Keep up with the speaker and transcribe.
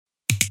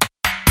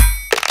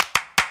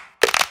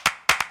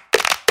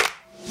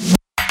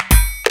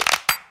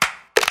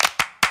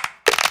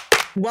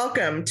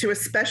Welcome to a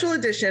special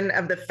edition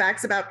of the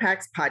Facts About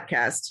PACs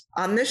podcast.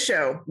 On this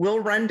show, we'll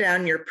run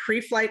down your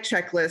pre-flight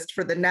checklist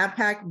for the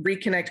NABPAC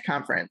Reconnect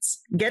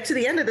conference. Get to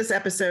the end of this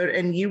episode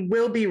and you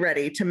will be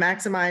ready to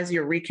maximize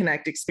your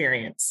Reconnect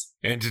experience.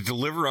 And to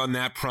deliver on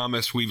that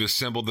promise, we've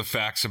assembled the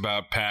Facts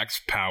About PACs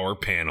Power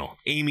Panel.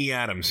 Amy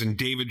Adams and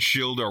David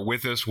Schild are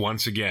with us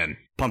once again.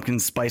 Pumpkin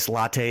spice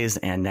lattes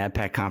and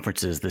NABPAC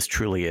conferences, this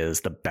truly is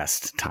the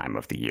best time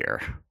of the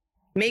year.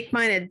 Make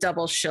mine a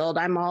double Schild.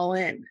 I'm all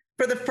in.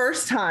 For the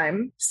first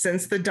time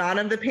since the dawn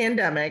of the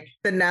pandemic,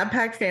 the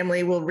NABPAC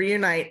family will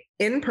reunite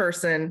in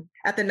person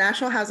at the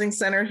National Housing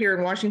Center here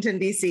in Washington,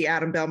 D.C.,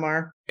 Adam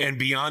Belmar. And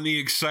beyond the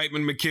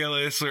excitement,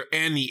 Michaela Isler,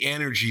 and the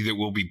energy that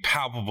will be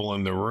palpable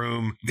in the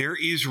room, there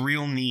is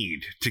real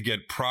need to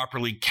get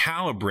properly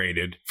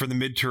calibrated for the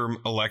midterm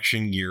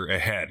election year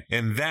ahead.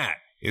 And that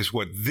is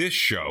what this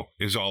show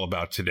is all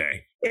about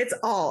today. It's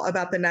all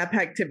about the NABPAC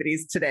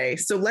activities today.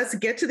 So let's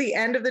get to the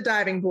end of the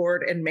diving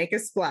board and make a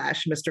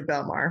splash, Mr.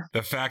 Belmar.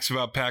 The Facts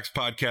About PACs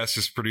podcast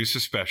is produced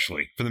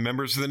especially for the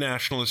members of the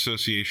National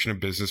Association of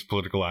Business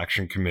Political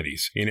Action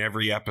Committees. In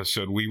every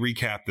episode, we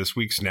recap this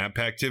week's NABPAC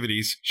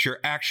activities, share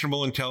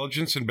actionable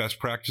intelligence and best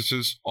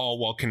practices, all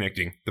while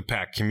connecting the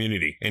PAC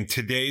community. And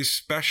today's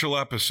special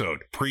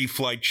episode,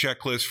 Pre-Flight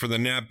Checklist for the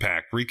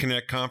NABPAC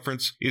Reconnect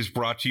Conference, is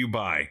brought to you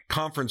by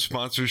conference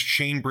sponsors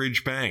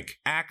Chainbridge Bank,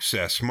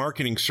 Access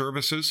Marketing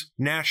Services,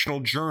 National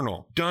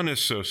Journal, Dunn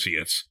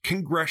Associates,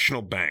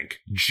 Congressional Bank,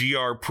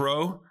 GR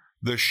Pro,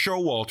 the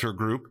Showalter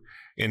Group,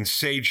 and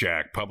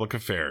Sajak Public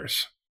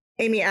Affairs.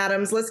 Amy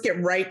Adams, let's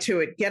get right to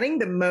it. Getting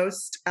the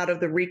most out of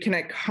the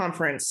Reconnect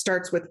conference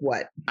starts with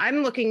what?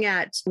 I'm looking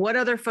at what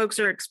other folks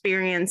are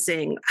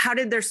experiencing. How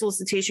did their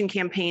solicitation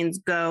campaigns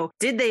go?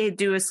 Did they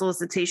do a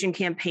solicitation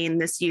campaign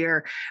this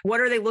year? What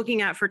are they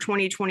looking at for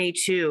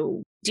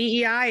 2022?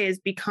 DEI has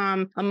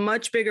become a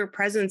much bigger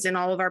presence in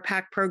all of our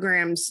PAC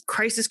programs.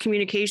 Crisis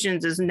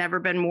communications has never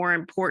been more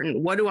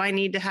important. What do I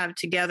need to have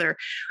together?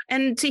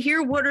 And to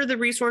hear what are the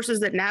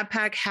resources that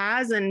NABPAC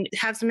has and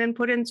have some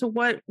input into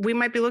what we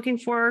might be looking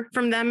for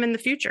from them in the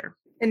future.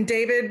 And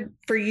David,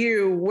 for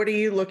you, what are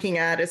you looking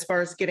at as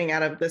far as getting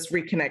out of this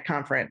Reconnect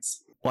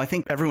conference? Well, I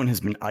think everyone has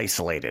been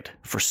isolated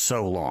for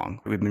so long.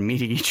 We've been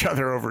meeting each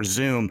other over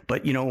Zoom,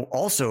 but,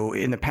 also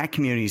in the PAC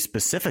community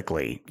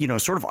specifically,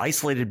 sort of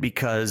isolated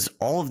because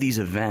all of these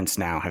events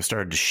now have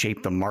started to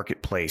shape the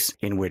marketplace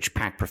in which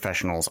PAC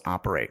professionals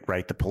operate,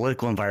 right? The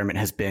political environment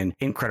has been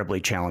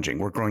incredibly challenging.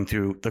 We're going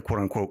through the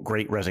quote unquote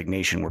great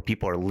resignation where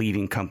people are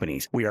leaving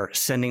companies. We are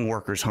sending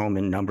workers home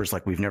in numbers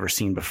like we've never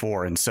seen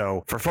before. And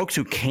so for folks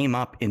who came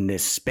up in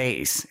this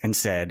space and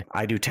said,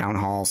 I do town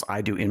halls,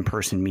 I do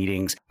in-person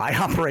meetings, I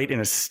operate in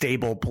a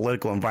stable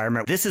political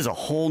environment. This is a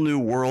whole new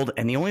world,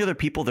 and the only other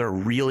people that are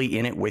really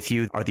in it with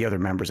you are the other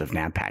members of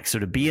NABPAC. So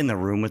to be in the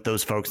room with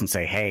those folks and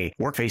say, hey,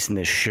 we're facing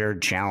this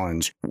shared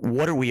challenge.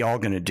 What are we all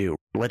going to do?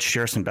 Let's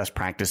share some best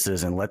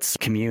practices and let's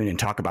commune and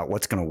talk about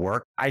what's going to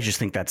work. I just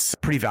think that's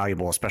pretty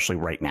valuable, especially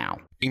right now.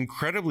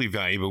 Incredibly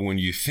valuable when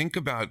you think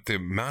about the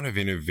amount of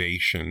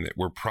innovation that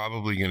we're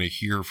probably going to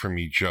hear from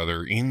each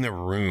other in the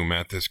room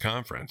at this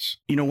conference.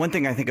 One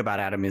thing I think about,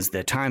 Adam, is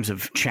that times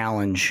of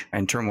challenge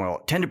and turmoil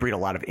tend to breed a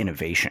lot of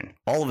innovation.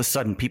 All of a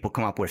sudden, people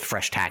come up with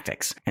fresh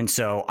tactics. And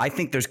so I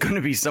think there's going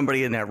to be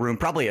somebody in that room,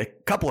 probably a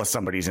couple of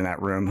somebodies in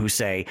that room who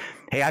say,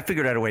 hey, I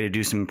figured out a way to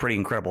do some pretty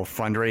incredible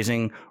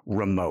fundraising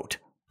remote.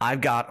 I've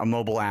got a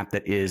mobile app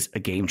that is a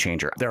game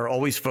changer. There are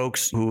always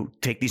folks who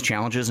take these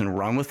challenges and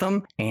run with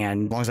them.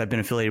 And as long as I've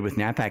been affiliated with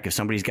NABPAC, if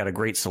somebody's got a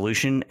great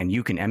solution and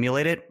you can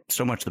emulate it,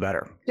 so much the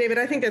better. David,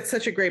 I think that's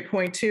such a great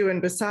point too. And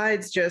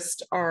besides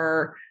just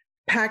our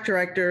PAC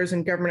directors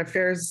and government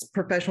affairs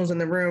professionals in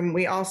the room,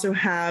 we also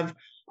have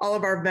all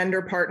of our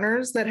vendor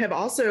partners that have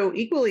also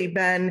equally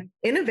been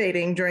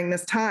innovating during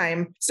this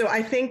time. So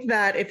I think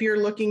that if you're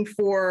looking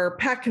for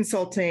PAC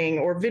consulting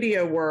or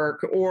video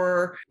work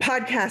or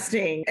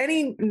podcasting,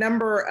 any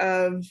number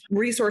of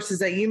resources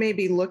that you may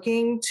be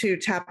looking to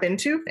tap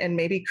into and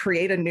maybe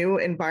create a new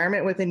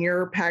environment within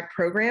your PAC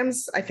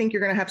programs, I think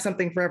you're going to have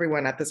something for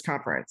everyone at this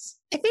conference.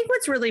 I think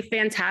what's really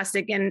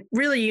fantastic and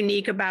really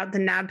unique about the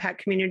NABPAC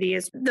community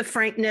is the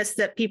frankness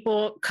that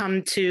people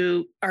come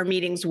to our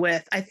meetings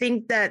with. I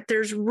think that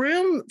there's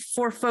room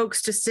for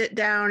folks to sit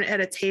down at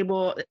a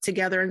table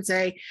together and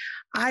say,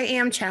 I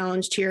am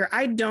challenged here.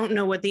 I don't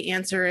know what the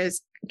answer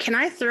is. Can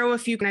I throw a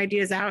few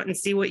ideas out and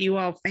see what you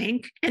all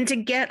think? And to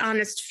get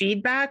honest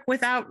feedback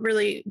without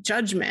really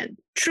judgment.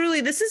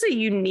 Truly, this is a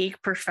unique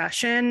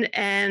profession,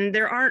 and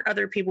there aren't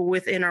other people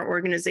within our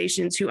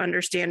organizations who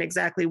understand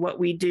exactly what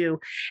we do.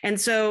 And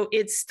so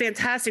it's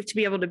fantastic to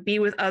be able to be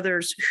with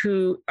others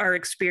who are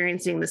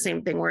experiencing the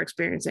same thing we're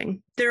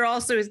experiencing. There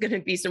also is going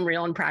to be some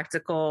real and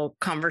practical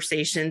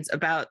conversations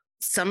about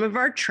some of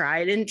our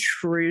tried and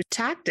true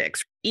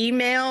tactics.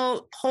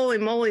 email, holy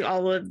moly,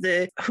 all of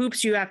the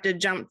hoops you have to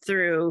jump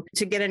through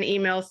to get an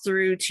email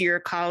through to your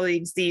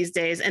colleagues these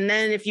days. And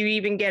then if you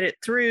even get it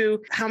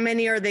through, how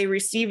many are they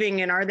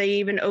receiving and are they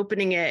even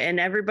opening it? And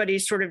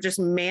everybody's sort of just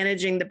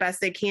managing the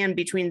best they can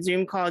between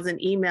Zoom calls and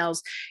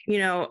emails.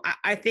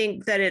 I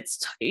think that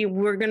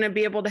we're going to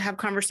be able to have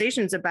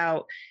conversations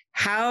about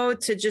how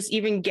to just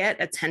even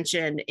get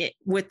attention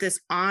with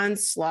this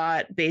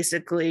onslaught,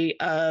 basically,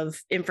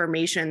 of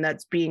information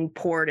that's being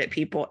poured at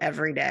people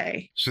every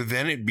day. So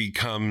then it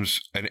becomes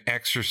an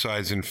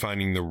exercise in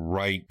finding the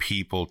right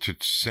people to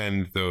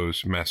send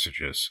those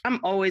messages.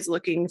 I'm always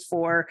looking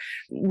for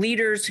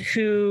leaders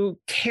who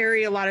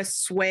carry a lot of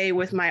sway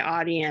with my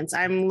audience.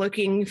 I'm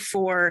looking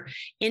for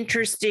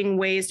interesting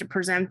ways to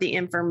present the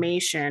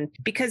information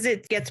because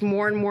it gets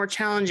more and more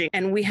challenging.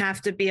 And we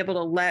have to be able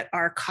to let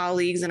our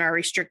colleagues and our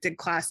restricted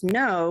class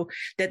know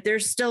that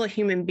there's still a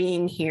human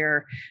being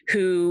here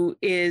who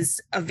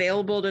is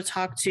available to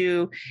talk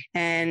to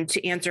and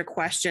to answer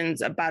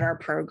questions about our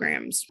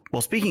programs.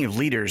 Well, speaking of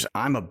leaders,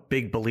 I'm a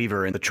big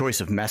believer in the choice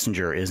of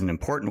messenger is an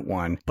important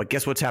one. But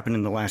guess what's happened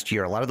in the last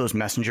year? A lot of those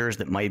messengers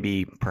that might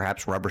be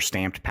perhaps rubber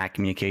stamped PAC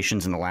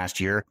communications in the last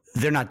year,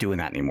 they're not doing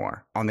that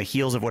anymore. On the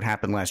heels of what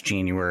happened last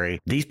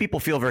January, these people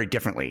feel very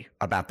differently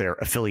about their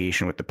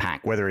affiliation with the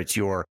PAC, whether it's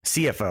your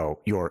CFO,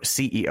 your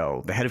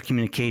CEO, the head of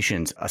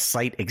communications, a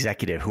site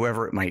executive,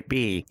 whoever it might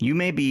be. You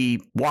may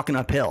be walking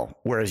uphill,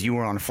 whereas you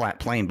were on a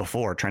flat plane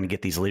before trying to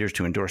get these leaders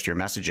to endorse your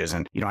messages.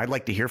 And, I'd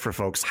like to hear from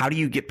folks, how do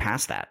you get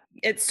past that?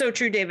 It's so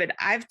true, David.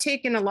 I've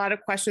taken a lot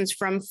of questions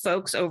from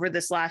folks over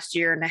this last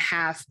year and a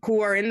half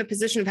who are in the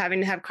position of having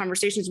to have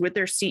conversations with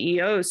their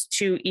CEOs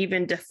to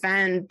even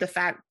defend the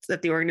fact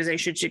that the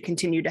organization should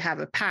continue to have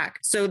a PAC.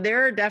 So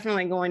there are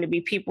definitely going to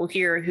be people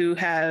here who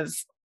have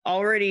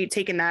already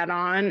taken that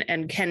on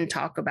and can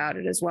talk about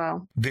it as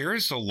well. There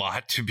is a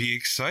lot to be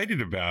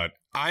excited about.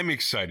 I'm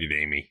excited,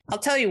 Amy. I'll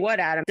tell you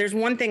what, Adam, there's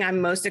one thing I'm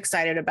most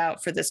excited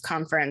about for this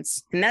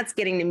conference, and that's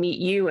getting to meet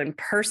you in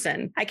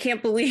person. I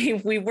can't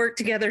believe we worked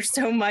together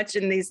so much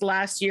in these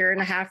last year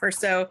and a half or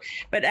so,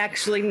 but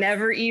actually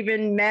never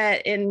even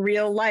met in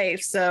real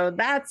life. So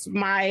that's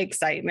my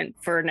excitement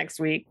for next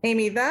week.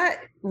 Amy,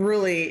 that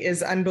really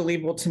is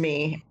unbelievable to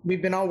me.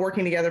 We've been all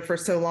working together for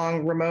so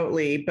long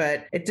remotely,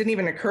 but it didn't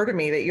even occur to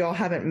me that you all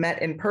haven't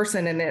met in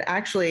person. And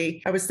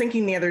I was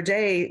thinking the other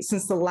day,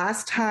 since the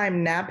last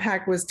time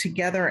NABPAC was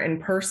together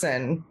in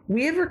person,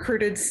 we have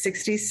recruited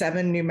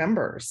 67 new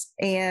members.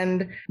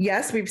 And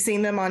yes, we've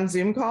seen them on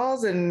Zoom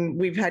calls and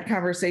we've had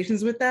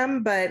conversations with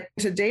them. But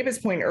to David's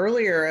point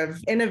earlier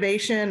of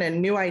innovation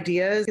and new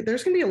ideas,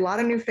 there's going to be a lot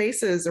of new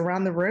faces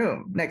around the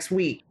room next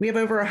week. We have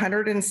over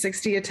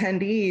 160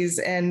 attendees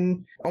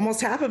and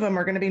almost half of them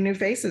are going to be new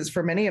faces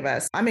for many of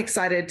us. I'm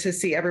excited to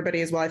see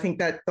everybody as well. I think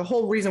that the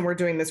whole reason we're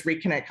doing this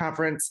Reconnect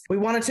conference, we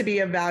want it to be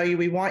of value.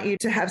 We want you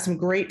to have some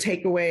great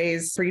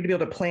takeaways for you to be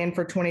able to plan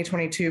for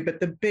 2022. But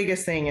the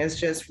biggest thing is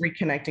just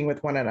reconnecting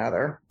with one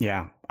another.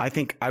 Yeah. I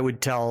think I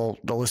would tell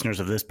the listeners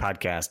of this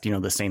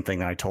podcast, the same thing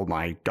that I told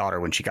my daughter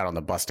when she got on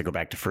the bus to go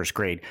back to first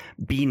grade.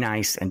 Be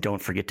nice and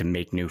don't forget to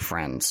make new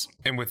friends.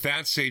 And with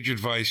that sage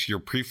advice, your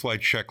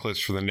pre-flight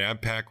checklist for the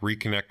NABPAC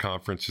Reconnect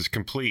Conference is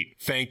complete.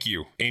 Thank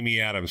you,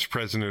 Amy Adams,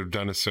 president of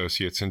Dunn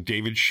Associates, and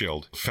David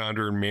Schild,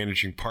 founder and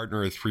managing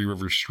partner of Three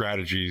Rivers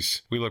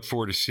Strategies. We look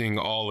forward to seeing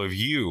all of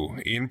you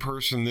in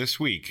person this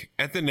week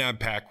at the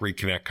NABPAC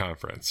Reconnect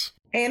Conference.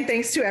 And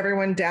thanks to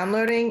everyone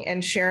downloading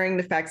and sharing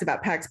the Facts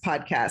About PACs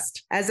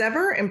podcast. As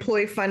ever,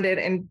 employee-funded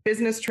and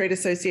business trade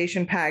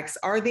association PACs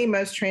are the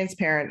most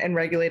transparent and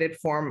regulated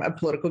form of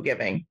political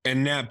giving.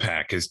 And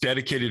NABPAC is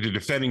dedicated to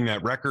defending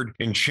that record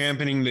and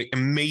championing the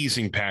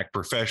amazing PAC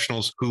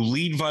professionals who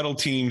lead vital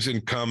teams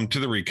and come to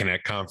the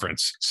Reconnect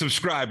Conference.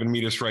 Subscribe and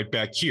meet us right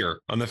back here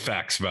on the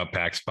Facts About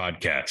PACs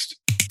podcast.